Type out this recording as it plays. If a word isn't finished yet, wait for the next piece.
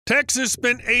Texas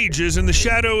spent ages in the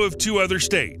shadow of two other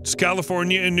states,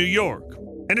 California and New York.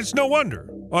 And it's no wonder.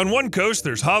 On one coast,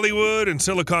 there's Hollywood and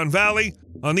Silicon Valley.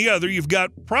 On the other, you've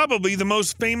got probably the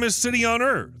most famous city on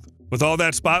Earth. With all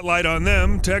that spotlight on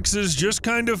them, Texas just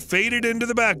kind of faded into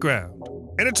the background.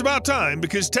 And it's about time,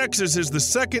 because Texas is the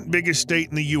second biggest state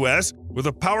in the U.S. with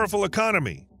a powerful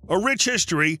economy, a rich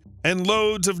history, and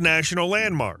loads of national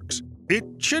landmarks. It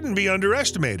shouldn't be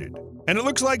underestimated. And it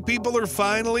looks like people are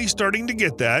finally starting to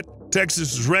get that.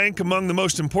 Texas's rank among the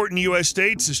most important U.S.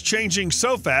 states is changing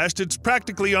so fast it's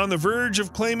practically on the verge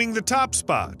of claiming the top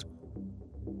spot.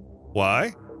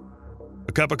 Why?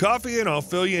 A cup of coffee and I'll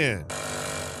fill you in.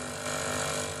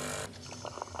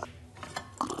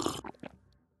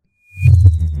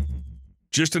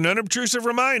 Just an unobtrusive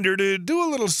reminder to do a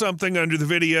little something under the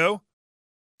video.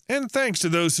 And thanks to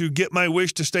those who get my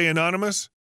wish to stay anonymous.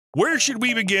 Where should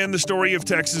we begin the story of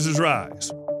Texas's rise?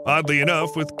 Oddly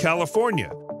enough, with California,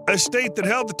 a state that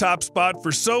held the top spot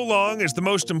for so long as the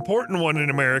most important one in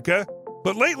America,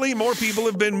 but lately more people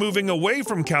have been moving away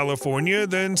from California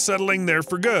than settling there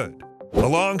for good.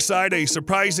 Alongside a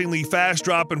surprisingly fast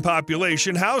drop in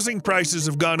population, housing prices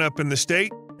have gone up in the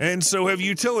state, and so have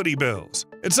utility bills.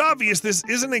 It's obvious this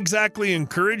isn't exactly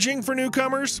encouraging for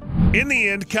newcomers. In the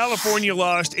end, California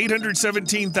lost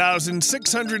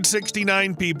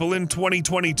 817,669 people in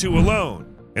 2022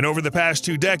 alone. And over the past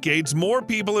 2 decades, more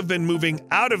people have been moving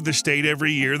out of the state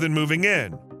every year than moving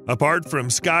in. Apart from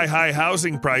sky-high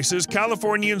housing prices,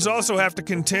 Californians also have to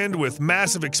contend with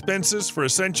massive expenses for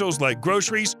essentials like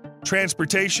groceries,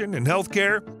 transportation, and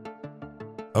healthcare.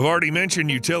 I've already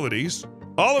mentioned utilities.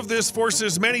 All of this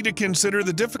forces many to consider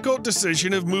the difficult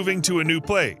decision of moving to a new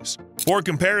place. For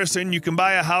comparison, you can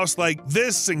buy a house like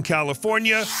this in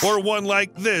California or one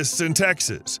like this in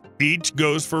Texas. Each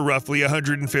goes for roughly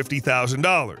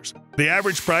 $150,000. The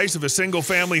average price of a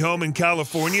single-family home in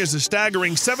California is a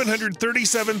staggering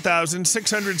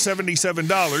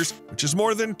 $737,677, which is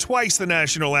more than twice the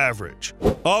national average.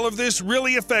 All of this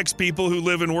really affects people who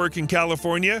live and work in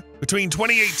California. Between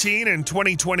 2018 and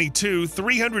 2022,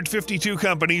 352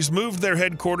 companies moved their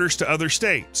headquarters to other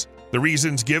states. The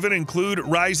reasons given include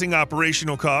rising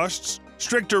operational costs,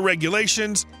 stricter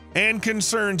regulations, and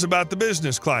concerns about the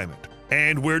business climate.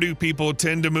 And where do people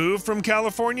tend to move from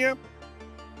California?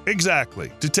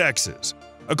 Exactly, to Texas.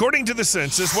 According to the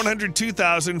census,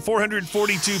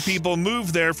 102,442 people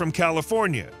moved there from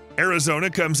California. Arizona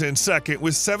comes in second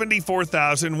with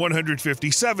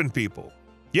 74,157 people.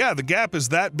 Yeah, the gap is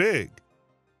that big.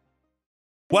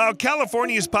 While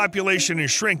California's population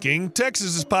is shrinking,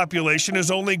 Texas's population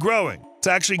is only growing. It's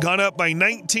actually gone up by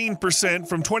 19%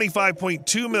 from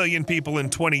 25.2 million people in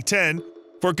 2010.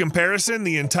 For comparison,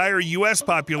 the entire U.S.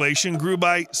 population grew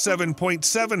by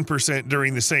 7.7%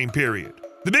 during the same period.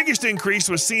 The biggest increase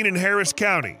was seen in Harris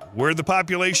County, where the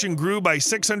population grew by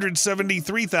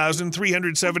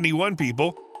 673,371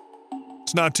 people.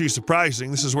 It's not too surprising.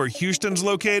 This is where Houston's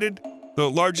located, the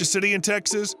largest city in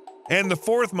Texas, and the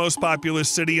 4th most populous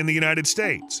city in the United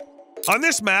States. On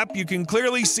this map, you can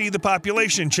clearly see the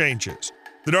population changes.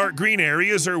 The dark green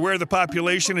areas are where the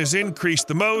population has increased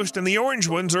the most, and the orange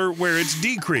ones are where it's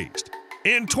decreased.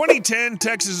 In 2010,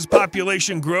 Texas's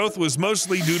population growth was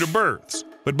mostly due to births,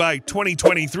 but by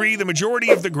 2023, the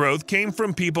majority of the growth came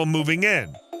from people moving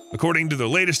in. According to the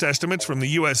latest estimates from the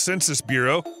U.S. Census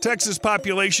Bureau, Texas'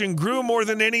 population grew more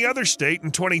than any other state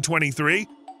in 2023.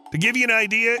 To give you an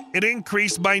idea, it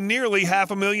increased by nearly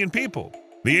 500,000 people.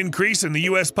 The increase in the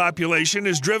U.S. population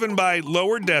is driven by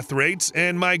lower death rates,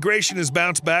 and migration has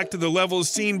bounced back to the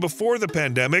levels seen before the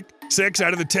pandemic. 6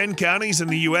 out of the 10 counties in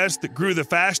the U.S. that grew the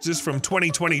fastest from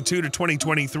 2022 to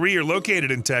 2023 are located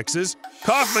in Texas.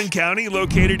 Kaufman County,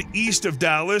 located east of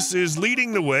Dallas, is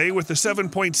leading the way with a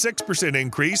 7.6%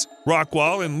 increase.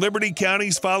 Rockwall and Liberty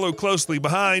counties follow closely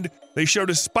behind. They showed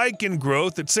a spike in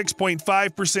growth at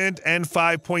 6.5% and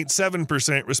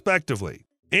 5.7% respectively.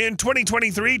 In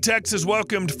 2023, Texas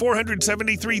welcomed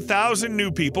 473,000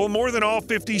 new people, more than all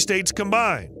 50 states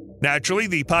combined. Naturally,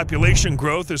 the population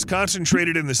growth is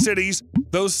concentrated in the cities,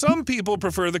 though some people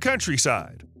prefer the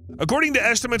countryside. According to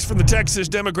estimates from the Texas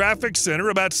Demographics Center,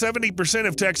 about 70%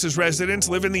 of Texas residents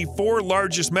live in the 4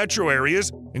 largest metro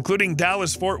areas, including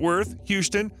Dallas-Fort Worth,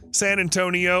 Houston, San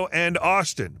Antonio, and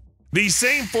Austin. These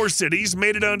same 4 cities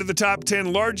made it onto the top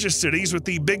 10 largest cities with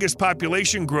the biggest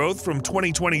population growth from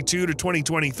 2022 to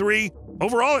 2023.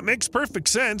 Overall, it makes perfect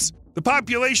sense. The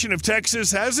population of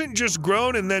Texas hasn't just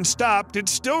grown and then stopped,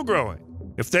 it's still growing.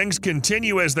 If things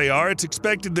continue as they are, it's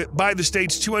expected that by the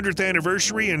state's 200th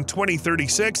anniversary in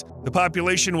 2036, the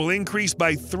population will increase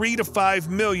by 3 to 5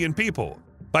 million people.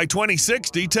 By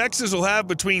 2060, Texas will have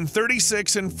between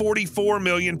 36 and 44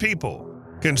 million people.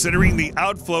 Considering the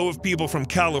outflow of people from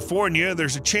California,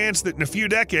 there's a chance that in a few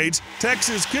decades,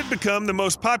 Texas could become the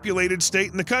most populated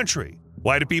state in the country.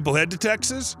 Why do people head to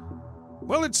Texas?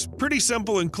 Well, it's pretty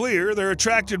simple and clear. They're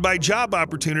attracted by job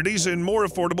opportunities and more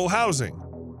affordable housing,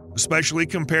 especially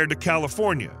compared to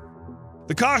California.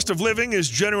 The cost of living is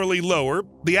generally lower,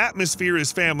 the atmosphere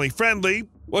is family-friendly.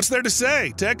 What's there to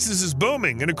say? Texas is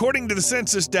booming, and according to the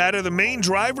census data, the main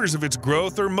drivers of its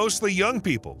growth are mostly young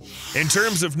people. In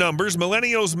terms of numbers,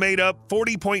 millennials made up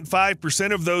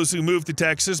 40.5% of those who moved to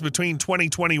Texas between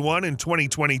 2021 and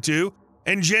 2022,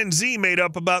 and Gen Z made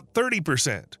up about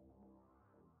 30%.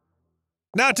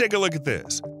 Now take a look at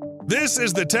this. This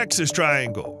is the Texas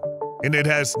Triangle, and it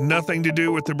has nothing to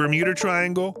do with the Bermuda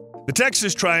Triangle. The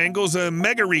Texas Triangle is a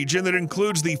mega region that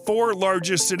includes the 4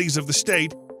 largest cities of the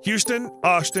state: Houston,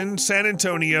 Austin, San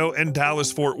Antonio, and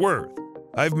Dallas-Fort Worth.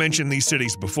 I've mentioned these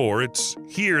cities before. It's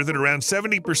here that around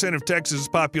 70% of Texas'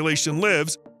 population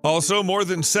lives. Also, more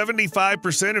than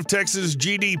 75% of Texas'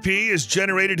 GDP is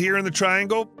generated here in the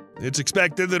Triangle. It's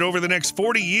expected that over the next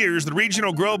 40 years, the region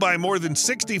will grow by more than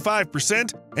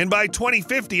 65%, and by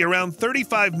 2050, around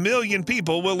 35 million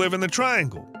people will live in the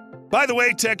Triangle. By the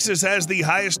way, Texas has the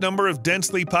highest number of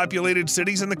densely populated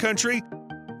cities in the country.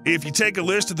 If you take a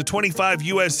list of the 25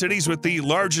 U.S. cities with the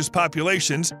largest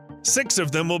populations, 6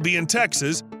 of them will be in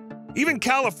Texas. Even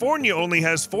California only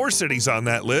has 4 cities on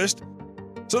that list.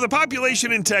 So the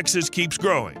population in Texas keeps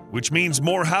growing, which means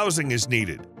more housing is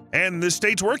needed. And the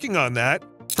state's working on that.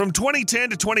 From 2010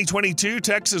 to 2022,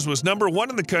 Texas was number 1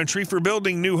 in the country for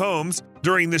building new homes.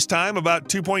 During this time, about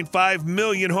 2.5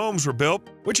 million homes were built,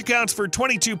 which accounts for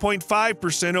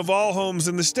 22.5% of all homes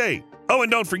in the state. Oh, and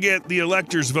don't forget, the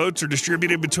electors' votes are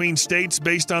distributed between states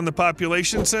based on the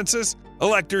population census.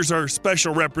 Electors are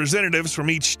special representatives from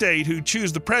each state who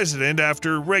choose the president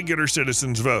after regular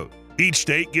citizens vote. Each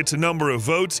state gets a number of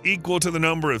votes equal to the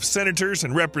number of senators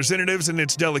and representatives in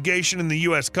its delegation in the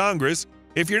U.S. Congress.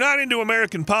 If you're not into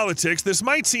American politics, this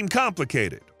might seem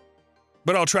complicated,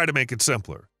 but I'll try to make it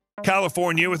simpler.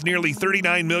 California, with nearly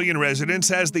 39 million residents,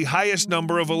 has the highest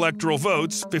number of electoral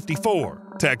votes,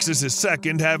 54. Texas is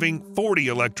second, having 40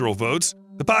 electoral votes.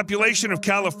 The population of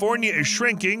California is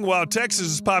shrinking, while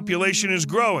Texas's population is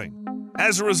growing.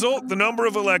 As a result, the number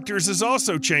of electors is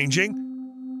also changing,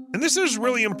 and this is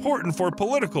really important for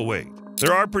political weight.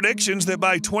 There are predictions that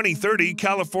by 2030,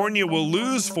 California will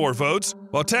lose 4 votes,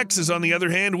 while Texas, on the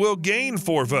other hand, will gain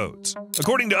 4 votes.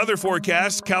 According to other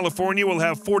forecasts, California will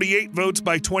have 48 votes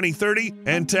by 2030,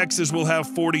 and Texas will have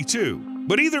 42.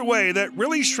 But either way, that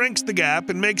really shrinks the gap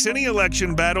and makes any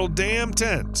election battle damn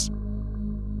tense.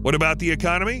 What about the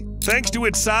economy? Thanks to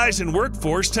its size and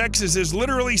workforce, Texas is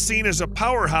literally seen as a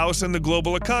powerhouse in the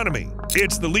global economy.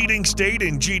 It's the leading state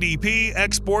in GDP,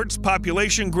 exports,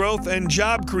 population growth, and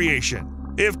job creation.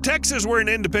 If Texas were an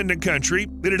independent country,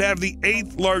 it'd have the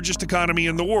 8th largest economy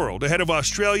in the world, ahead of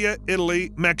Australia,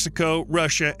 Italy, Mexico,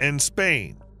 Russia, and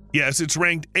Spain. Yes, it's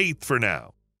ranked 8th for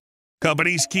now.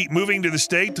 Companies keep moving to the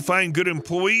state to find good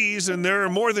employees, and there are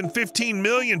more than 15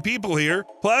 million people here.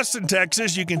 Plus, in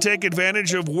Texas, you can take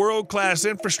advantage of world-class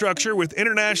infrastructure with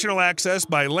international access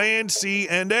by land, sea,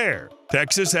 and air.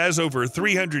 Texas has over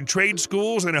 300 trade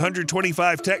schools and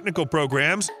 125 technical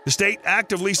programs. The state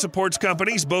actively supports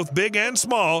companies, both big and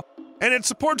small, and it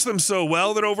supports them so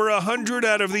well that over 100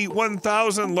 out of the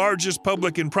 1,000 largest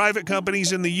public and private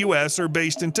companies in the U.S. are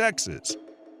based in Texas.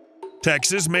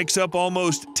 Texas makes up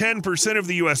almost 10% of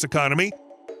the U.S. economy,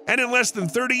 and in less than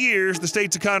 30 years, the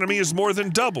state's economy has more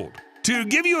than doubled. To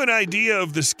give you an idea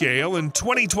of the scale, in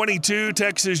 2022,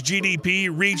 Texas GDP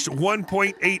reached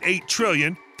 $1.88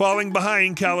 trillion, falling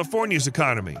behind California's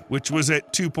economy, which was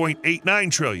at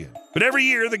 $2.89 trillion. But every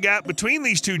year, the gap between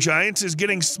these two giants is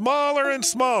getting smaller and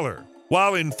smaller.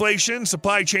 While inflation,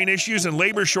 supply chain issues, and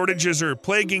labor shortages are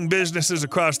plaguing businesses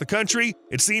across the country,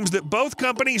 it seems that both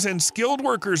companies and skilled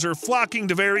workers are flocking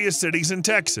to various cities in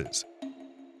Texas.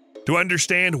 To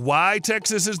understand why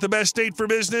Texas is the best state for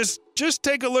business, just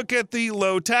take a look at the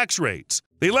low tax rates.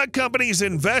 They let companies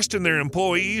invest in their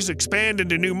employees, expand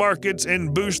into new markets,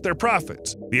 and boost their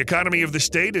profits. The economy of the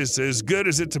state is as good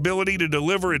as its ability to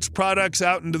deliver its products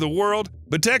out into the world,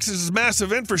 but Texas's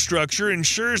massive infrastructure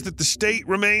ensures that the state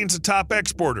remains a top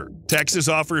exporter. Texas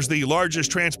offers the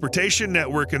largest transportation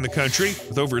network in the country,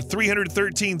 with over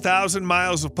 313,000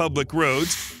 miles of public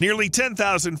roads, nearly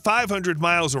 10,500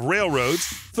 miles of railroads,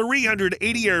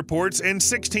 380 airports, and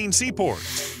 16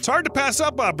 seaports. It's hard to pass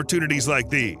up opportunities like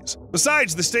these.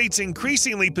 Besides, the state's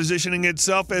increasingly positioning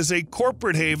itself as a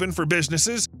corporate haven for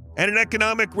businesses and an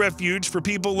economic refuge for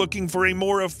people looking for a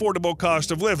more affordable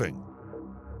cost of living.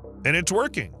 and it's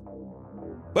working.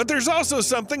 But there's also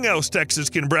something else Texas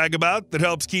can brag about that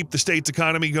helps keep the state's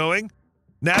economy going: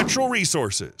 natural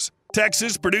resources.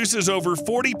 Texas produces over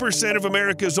 40% of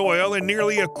America's oil and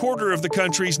nearly a quarter of the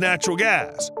country's natural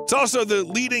gas. It's also the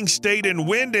leading state in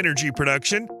wind energy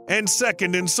production and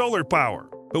second in solar power.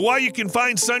 But while you can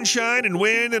find sunshine and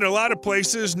wind in a lot of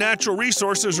places, natural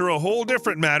resources are a whole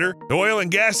different matter. The oil and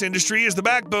gas industry is the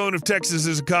backbone of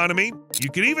Texas's economy. You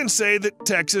could even say that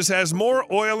Texas has more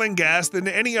oil and gas than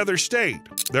any other state.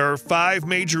 There are 5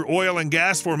 major oil and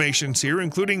gas formations here,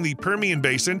 including the Permian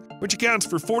Basin, which accounts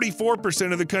for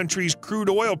 44% of the country's crude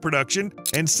oil production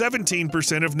and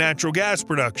 17% of natural gas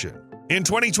production. In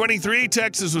 2023,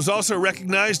 Texas was also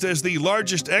recognized as the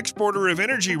largest exporter of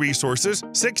energy resources,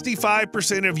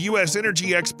 65% of U.S.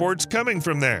 energy exports coming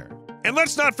from there. And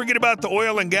let's not forget about the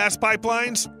oil and gas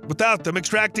pipelines. Without them,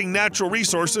 extracting natural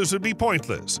resources would be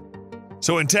pointless.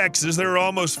 So in Texas, there are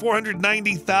almost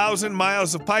 490,000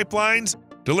 miles of pipelines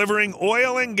delivering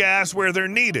oil and gas where they're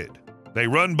needed. They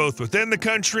run both within the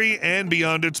country and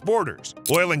beyond its borders.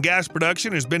 Oil and gas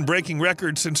production has been breaking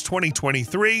records since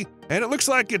 2023, and it looks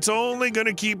like it's only going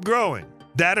to keep growing.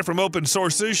 Data from open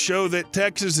sources show that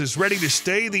Texas is ready to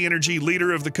stay the energy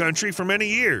leader of the country for many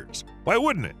years. Why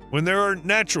wouldn't it, when there are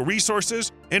natural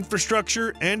resources,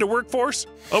 infrastructure, and a workforce?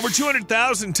 Over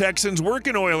 200,000 Texans work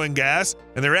in oil and gas,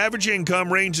 and their average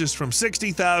income ranges from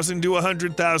 $60,000 to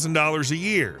 $100,000 a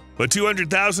year. But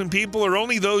 200,000 people are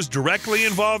only those directly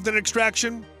involved in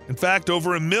extraction. In fact,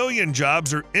 over 1 million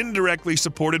jobs are indirectly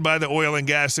supported by the oil and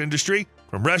gas industry,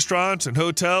 from restaurants and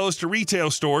hotels to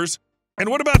retail stores. And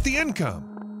what about the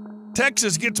income?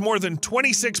 Texas gets more than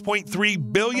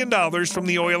 $26.3 billion from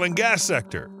the oil and gas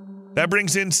sector. That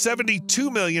brings in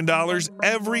 $72 million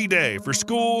every day for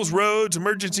schools, roads,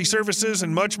 emergency services,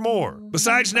 and much more.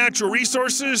 Besides natural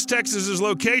resources, Texas's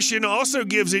location also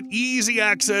gives it easy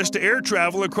access to air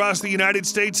travel across the United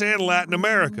States and Latin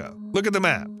America. Look at the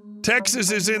map.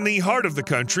 Texas is in the heart of the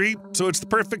country, so it's the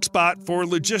perfect spot for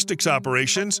logistics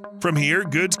operations. From here,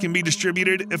 goods can be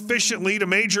distributed efficiently to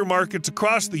major markets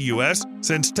across the U.S.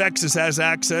 Since Texas has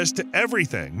access to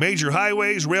everything, major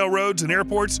highways, railroads, and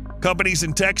airports, companies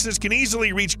in Texas can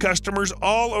easily reach customers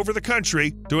all over the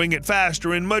country, doing it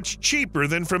faster and much cheaper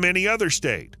than from any other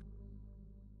state.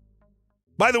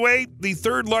 By the way, the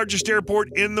 3rd largest airport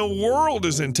in the world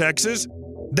is in Texas,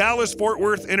 Dallas-Fort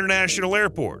Worth International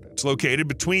Airport. It's located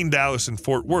between Dallas and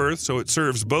Fort Worth, so it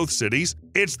serves both cities.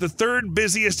 It's the 3rd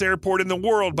busiest airport in the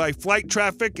world by flight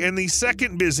traffic and the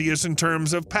 2nd busiest in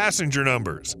terms of passenger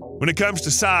numbers. When it comes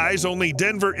to size, only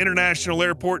Denver International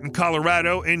Airport in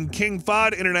Colorado and King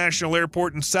Fahd International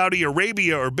Airport in Saudi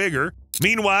Arabia are bigger.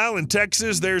 Meanwhile, in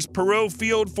Texas, there's Perot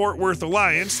Field Fort Worth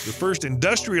Alliance, the first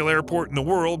industrial airport in the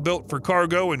world built for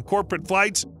cargo and corporate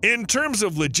flights. In terms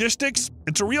of logistics,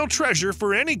 it's a real treasure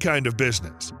for any kind of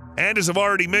business. And as I've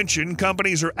already mentioned,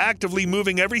 companies are actively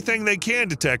moving everything they can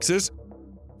to Texas.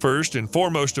 First and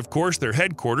foremost, of course, their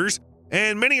headquarters,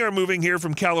 and many are moving here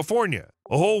from California.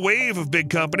 A whole wave of big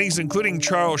companies, including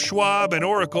Charles Schwab and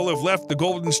Oracle, have left the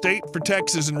Golden State for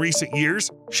Texas in recent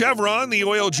years. Chevron, the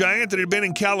oil giant that had been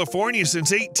in California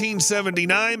since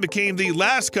 1879, became the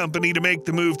last company to make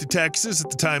the move to Texas at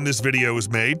the time this video was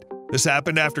made. This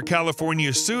happened after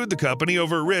California sued the company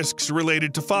over risks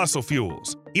related to fossil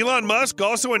fuels. Elon Musk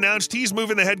also announced he's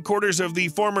moving the headquarters of the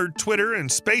former Twitter and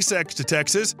SpaceX to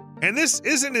Texas, and this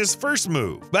isn't his first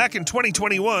move. Back in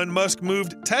 2021, Musk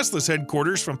moved Tesla's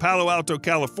headquarters from Palo Alto,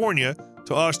 California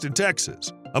to Austin,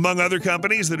 Texas. Among other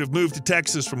companies that have moved to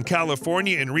Texas from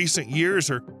California in recent years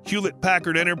are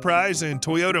Hewlett-Packard Enterprise and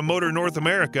Toyota Motor North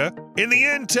America. In the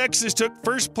end, Texas took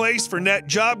first place for net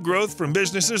job growth from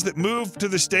businesses that moved to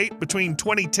the state between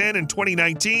 2010 and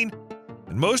 2019,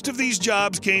 and most of these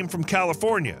jobs came from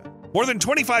California. More than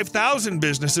 25,000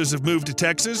 businesses have moved to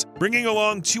Texas, bringing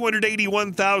along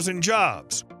 281,000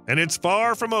 jobs, and it's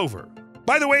far from over.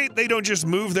 By the way, they don't just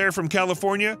move there from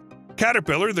California.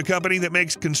 Caterpillar, the company that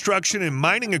makes construction and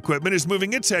mining equipment, is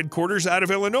moving its headquarters out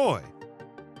of Illinois.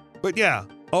 But yeah,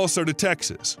 also to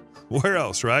Texas. Where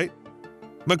else, right?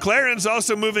 McLaren's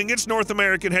also moving its North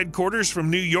American headquarters from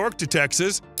New York to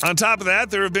Texas. On top of that,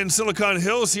 there have been Silicon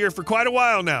Hills here for quite a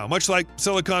while now, much like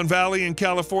Silicon Valley in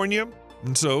California.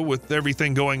 And so, with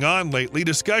everything going on lately,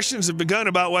 discussions have begun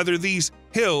about whether these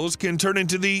hills can turn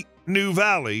into the new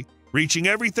valley, reaching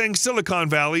everything Silicon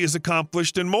Valley has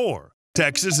accomplished and more.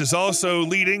 Texas is also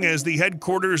leading as the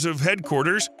headquarters of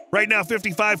headquarters. Right now,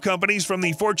 55 companies from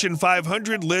the Fortune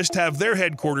 500 list have their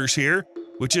headquarters here,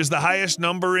 which is the highest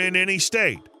number in any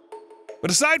state.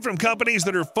 But aside from companies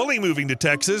that are fully moving to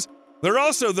Texas, there are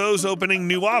also those opening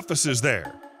new offices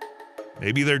there.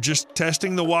 Maybe they're just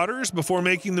testing the waters before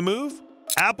making the move?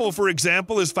 Apple, for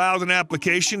example, has filed an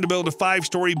application to build a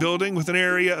 5-story building with an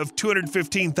area of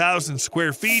 215,000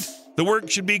 square feet. The work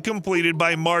should be completed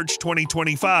by March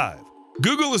 2025.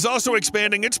 Google is also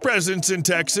expanding its presence in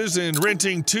Texas and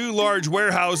renting 2 large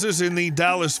warehouses in the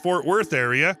Dallas-Fort Worth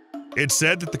area. It's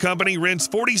said that the company rents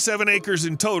 47 acres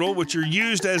in total, which are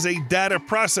used as a data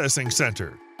processing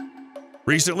center.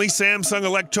 Recently, Samsung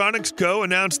Electronics Co.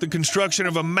 announced the construction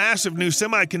of a massive new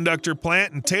semiconductor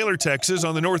plant in Taylor, Texas,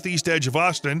 on the northeast edge of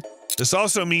Austin. This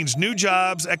also means new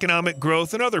jobs, economic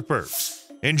growth, and other perks.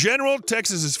 In general,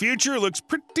 Texas's future looks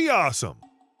pretty awesome.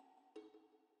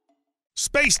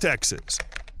 Space Texas.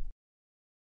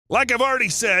 Like I've already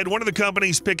said, one of the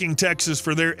companies picking Texas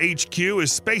for their HQ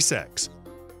is SpaceX.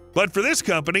 But for this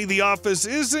company, the office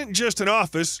isn't just an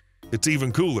office, it's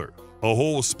even cooler, a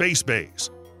whole space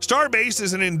base. Starbase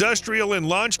is an industrial and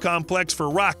launch complex for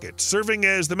rockets, serving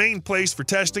as the main place for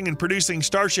testing and producing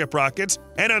Starship rockets,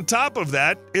 and on top of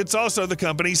that, it's also the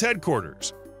company's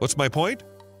headquarters. What's my point?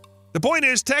 The point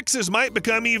is Texas might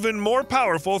become even more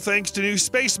powerful thanks to new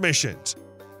space missions.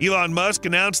 Elon Musk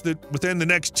announced that within the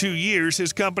next 2 years,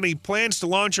 his company plans to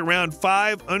launch around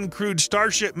 5 uncrewed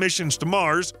Starship missions to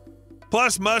Mars.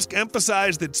 Plus, Musk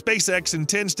emphasized that SpaceX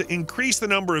intends to increase the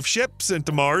number of ships sent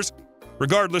to Mars,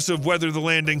 regardless of whether the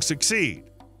landings succeed.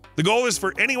 The goal is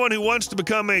for anyone who wants to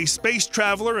become a space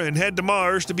traveler and head to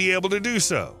Mars to be able to do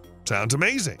so. Sounds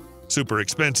amazing. Super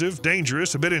expensive,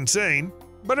 dangerous, a bit insane,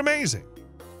 but amazing.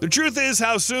 The truth is,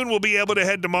 how soon we'll be able to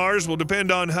head to Mars will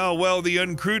depend on how well the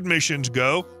uncrewed missions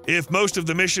go. If most of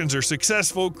the missions are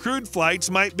successful, crewed flights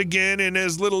might begin in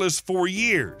as little as 4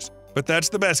 years. But that's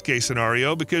the best case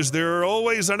scenario because there are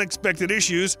always unexpected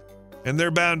issues, and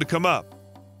they're bound to come up.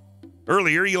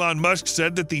 Earlier, Elon Musk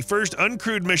said that the first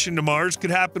uncrewed mission to Mars could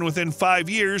happen within 5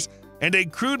 years, and a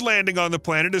crewed landing on the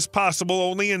planet is possible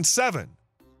only in 7.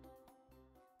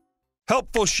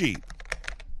 Helpful sheep.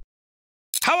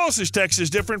 How else is Texas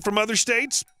different from other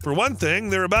states? For one thing,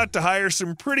 they're about to hire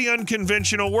some pretty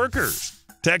unconventional workers.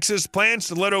 Texas plans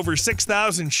to let over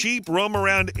 6,000 sheep roam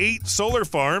around 8 solar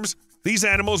farms. These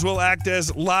animals will act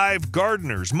as live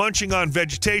gardeners, munching on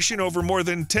vegetation over more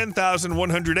than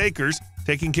 10,100 acres,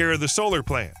 taking care of the solar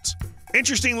plants.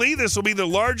 Interestingly, this will be the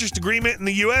largest agreement in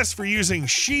the U.S. for using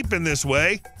sheep in this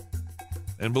way.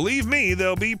 And believe me,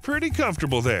 they'll be pretty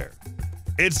comfortable there.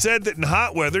 It's said that in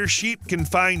hot weather, sheep can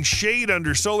find shade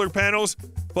under solar panels,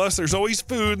 plus there's always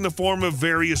food in the form of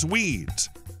various weeds.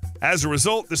 As a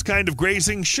result, this kind of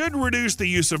grazing should reduce the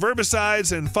use of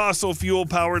herbicides and fossil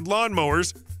fuel-powered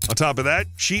lawnmowers. On top of that,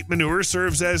 sheep manure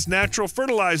serves as natural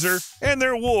fertilizer, and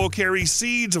their wool carries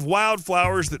seeds of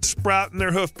wildflowers that sprout in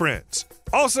their hoof prints.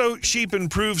 Also, sheep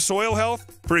improve soil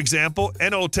health. For example,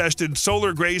 Enel tested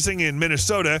solar grazing in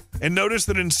Minnesota and noticed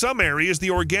that in some areas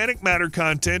the organic matter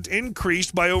content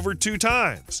increased by over 2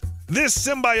 times. This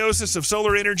symbiosis of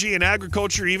solar energy and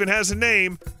agriculture even has a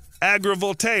name: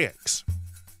 agrivoltaics.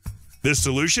 This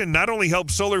solution not only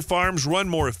helps solar farms run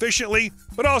more efficiently,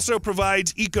 but also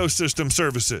provides ecosystem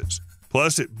services.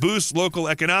 Plus, it boosts local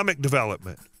economic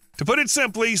development. To put it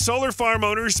simply, solar farm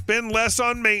owners spend less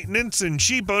on maintenance and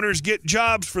sheep owners get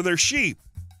jobs for their sheep.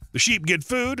 The sheep get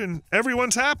food and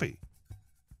everyone's happy.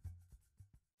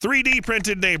 3D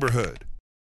printed neighborhood.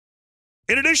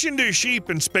 In addition to sheep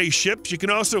and spaceships, you can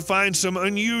also find some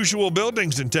unusual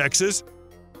buildings in Texas.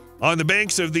 On the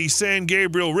banks of the San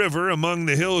Gabriel River among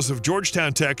the hills of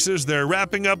Georgetown, Texas, they're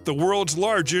wrapping up the world's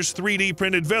largest 3D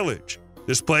printed village.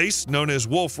 This place, known as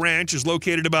Wolf Ranch, is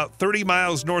located about 30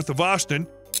 miles north of Austin.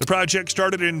 The project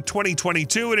started in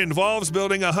 2022 and involves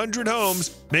building 100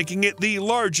 homes, making it the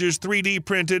largest 3D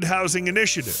printed housing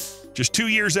initiative. Just 2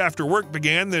 years after work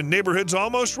began, the neighborhood's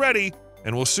almost ready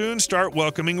and will soon start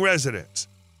welcoming residents.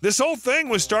 This whole thing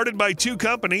was started by 2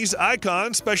 companies,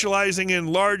 Icon, specializing in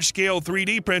large-scale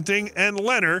 3D printing, and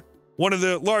Lenner, one of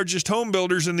the largest home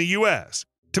builders in the U.S.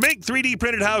 To make 3D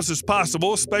printed houses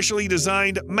possible, specially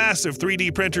designed massive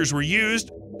 3D printers were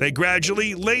used. They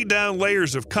gradually laid down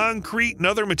layers of concrete and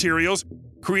other materials,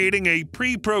 creating a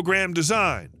pre-programmed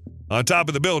design. On top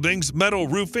of the buildings, metal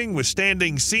roofing with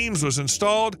standing seams was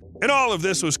installed, and all of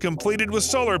this was completed with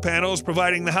solar panels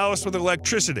providing the house with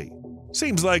electricity.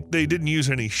 Seems like they didn't use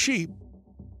any sheep,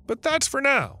 but that's for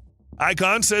now.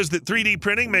 Icon says that 3D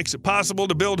printing makes it possible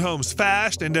to build homes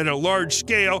fast and at a large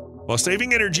scale while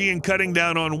saving energy and cutting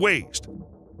down on waste.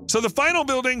 So the final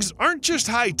buildings aren't just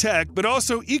high-tech, but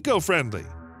also eco-friendly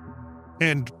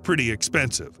and pretty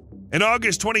expensive. In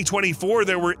August 2024,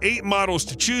 there were 8 models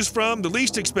to choose from. The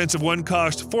least expensive one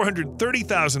cost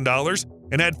 $430,000.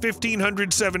 and had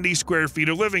 1,570 square feet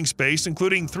of living space,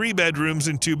 including 3 bedrooms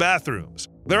and 2 bathrooms.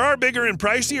 There are bigger and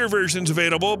pricier versions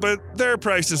available, but their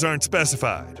prices aren't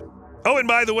specified. Oh, and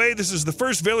by the way, this is the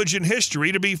first village in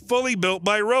history to be fully built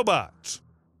by robots.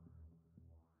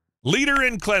 Leader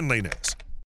in cleanliness.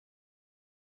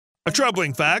 A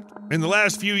troubling fact, in the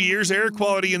last few years, air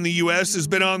quality in the U.S. has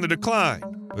been on the decline.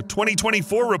 A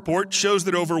 2024 report shows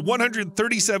that over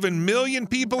 137 million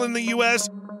people in the U.S.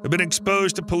 have been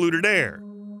exposed to polluted air,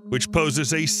 which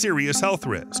poses a serious health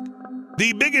risk.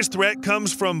 The biggest threat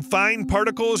comes from fine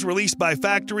particles released by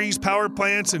factories, power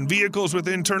plants, and vehicles with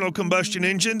internal combustion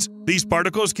engines. These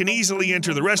particles can easily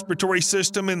enter the respiratory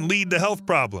system and lead to health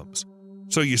problems.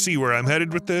 So you see where I'm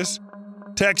headed with this?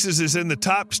 Texas is in the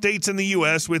top states in the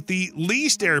U.S. with the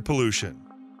least air pollution.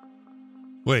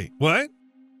 Wait, what?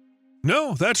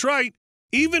 No, that's right.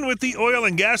 Even with the oil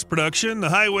and gas production, the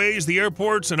highways, the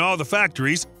airports, and all the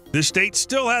factories, this state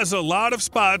still has a lot of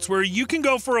spots where you can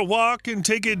go for a walk and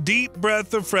take a deep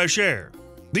breath of fresh air.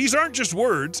 These aren't just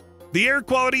words. The air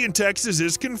quality in Texas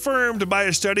is confirmed by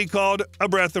a study called A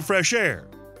Breath of Fresh Air.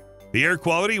 The air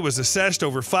quality was assessed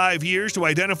over 5 years to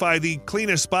identify the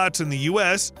cleanest spots in the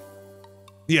U.S.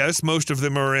 Yes, most of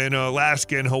them are in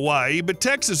Alaska and Hawaii, but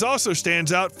Texas also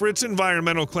stands out for its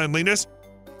environmental cleanliness.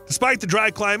 Despite the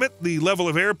dry climate, the level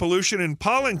of air pollution and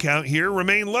pollen count here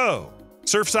remain low.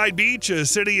 Surfside Beach, a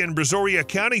city in Brazoria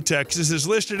County, Texas, is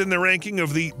listed in the ranking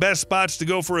of the best spots to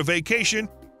go for a vacation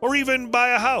or even buy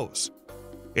a house.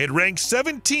 It ranks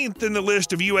 17th in the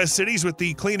list of U.S. cities with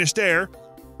the cleanest air.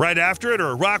 Right after it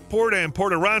are Rockport and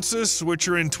Port Aransas, which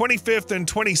are in 25th and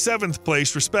 27th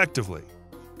place, respectively.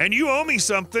 And you owe me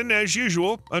something, as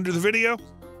usual, under the video.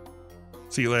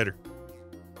 See you later.